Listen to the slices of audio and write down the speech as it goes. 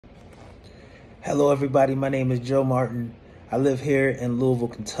Hello, everybody. My name is Joe Martin. I live here in Louisville,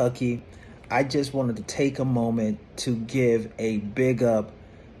 Kentucky. I just wanted to take a moment to give a big up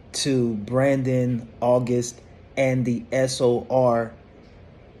to Brandon, August, and the SOR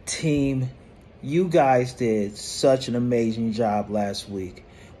team. You guys did such an amazing job last week.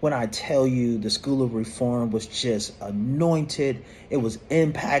 When I tell you the School of Reform was just anointed, it was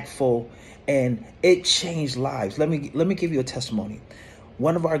impactful, and it changed lives. Let me give you a testimony.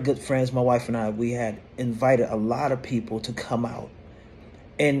 One of our good friends, my wife and I, we had invited a lot of people to come out,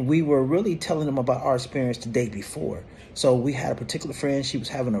 and we were really telling them about our experience the day before. So we had a particular friend, she was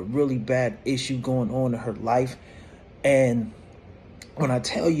having a really bad issue going on in her life, and when I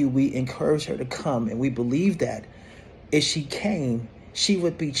tell you, we encouraged her to come, and we believed that if she came, she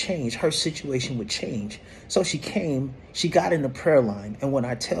would be changed. Her situation would change. So she came, she got in the prayer line. And when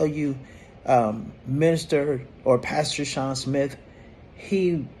I tell you, Minister or Pastor Sean Smith,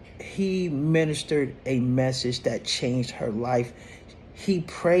 he ministered a message that changed her life. He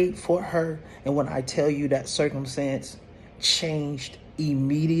prayed for her. And when I tell you that circumstance changed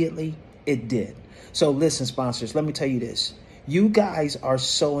immediately, it did. So listen, sponsors, let me tell you this. You guys are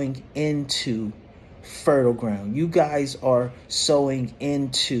sowing into fertile ground. You guys are sowing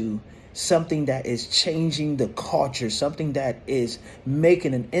into something that is changing the culture, something that is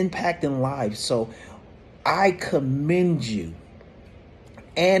making an impact in lives. So I commend you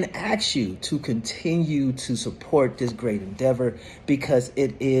and ask you to continue to support this great endeavor because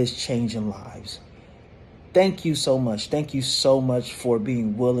it is changing lives. Thank you so much. Thank you so much for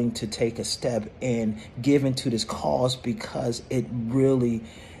being willing to take a step and give into this cause because it really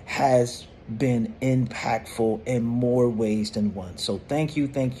has been impactful in more ways than one. So thank you,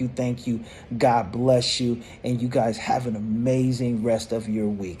 thank you, thank you. God bless you. And you guys have an amazing rest of your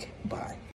week. Bye.